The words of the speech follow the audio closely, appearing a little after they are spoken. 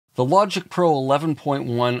The Logic Pro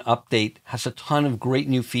 11.1 update has a ton of great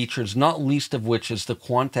new features, not least of which is the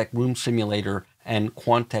Quantec Room Simulator and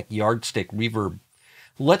Quantec Yardstick Reverb.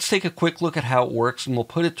 Let's take a quick look at how it works, and we'll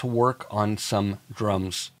put it to work on some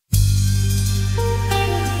drums.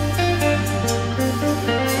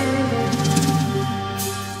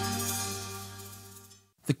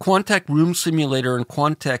 The Quantec Room Simulator and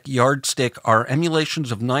Quantec Yardstick are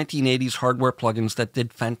emulations of 1980s hardware plugins that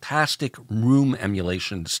did fantastic room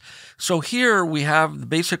emulations. So here we have the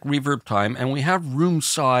basic reverb time, and we have room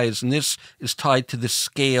size, and this is tied to the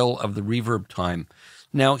scale of the reverb time.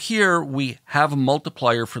 Now here we have a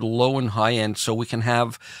multiplier for the low and high end, so we can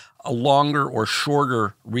have a longer or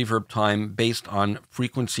shorter reverb time based on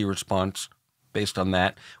frequency response. Based on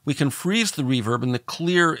that, we can freeze the reverb, and the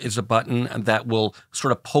clear is a button that will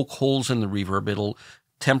sort of poke holes in the reverb. It'll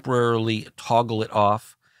temporarily toggle it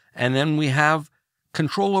off. And then we have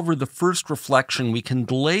control over the first reflection. We can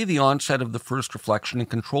delay the onset of the first reflection and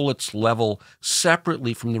control its level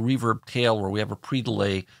separately from the reverb tail, where we have a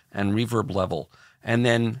pre-delay and reverb level. And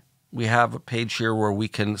then we have a page here where we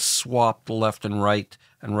can swap the left and right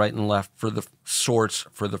and left for the source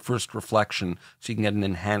for the first reflection, so you can get an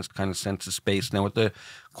enhanced kind of sense of space. Now with the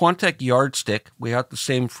Quantec Yardstick, we have the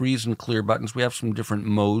same freeze and clear buttons. We have some different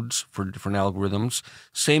modes for different algorithms,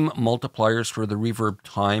 same multipliers for the reverb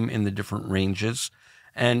time in the different ranges.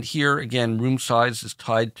 And here again, room size is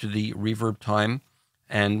tied to the reverb time.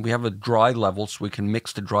 And we have a dry level, so we can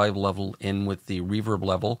mix the dry level in with the reverb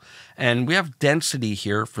level. And we have density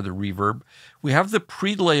here for the reverb. We have the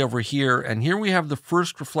pre-delay over here, and here we have the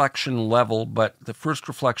first reflection level, but the first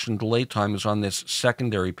reflection delay time is on this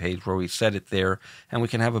secondary page where we set it there. And we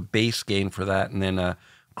can have a bass gain for that, and then a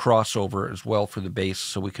crossover as well for the bass,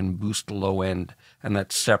 so we can boost the low end, and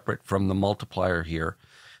that's separate from the multiplier here.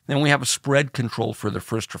 Then we have a spread control for the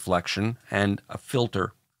first reflection and a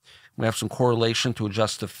filter. We have some correlation to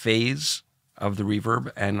adjust the phase of the reverb,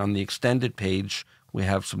 and on the extended page, we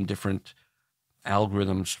have some different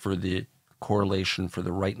algorithms for the correlation for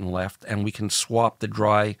the right and left, and we can swap the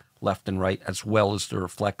dry left and right as well as the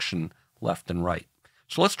reflection left and right.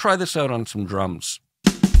 So let's try this out on some drums.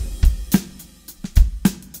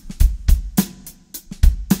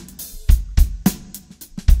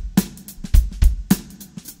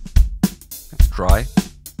 It's dry.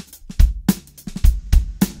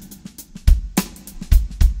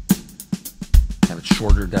 Have it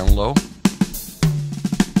shorter down low.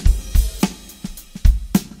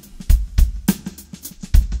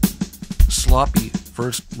 Sloppy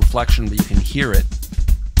first reflection, but you can hear it.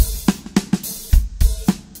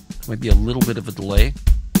 Might be a little bit of a delay,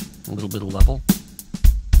 a little bit of level.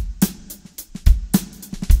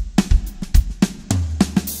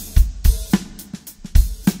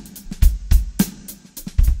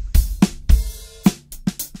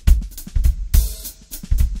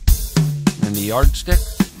 And the yardstick.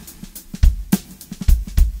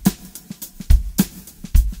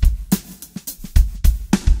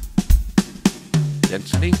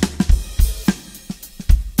 Density.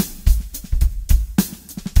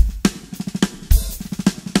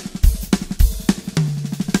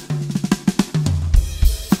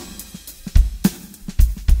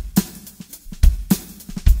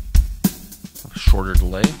 A shorter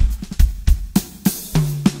delay.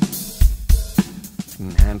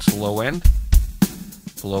 Enhance the low end.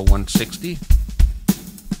 Below 160.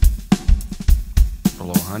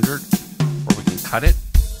 Below 100. Or we can cut it.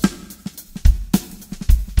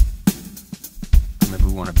 Maybe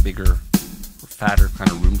we want a bigger, fatter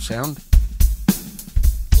kind of room sound.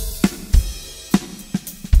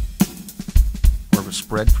 More of a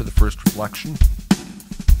spread for the first reflection.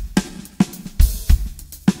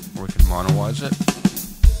 Or we can monoize it.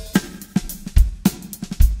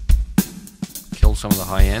 Kill some of the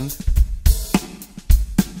high end.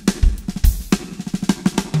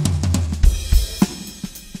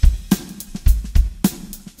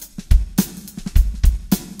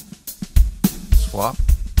 Swap.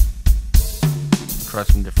 Try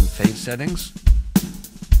some different phase settings.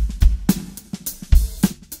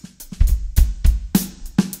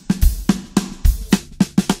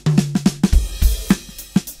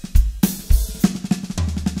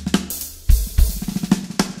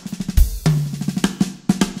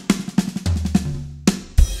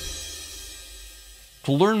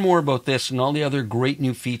 To learn more about this and all the other great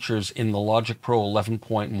new features in the Logic Pro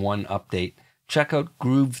 11.1 update, check out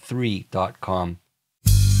groove3.com.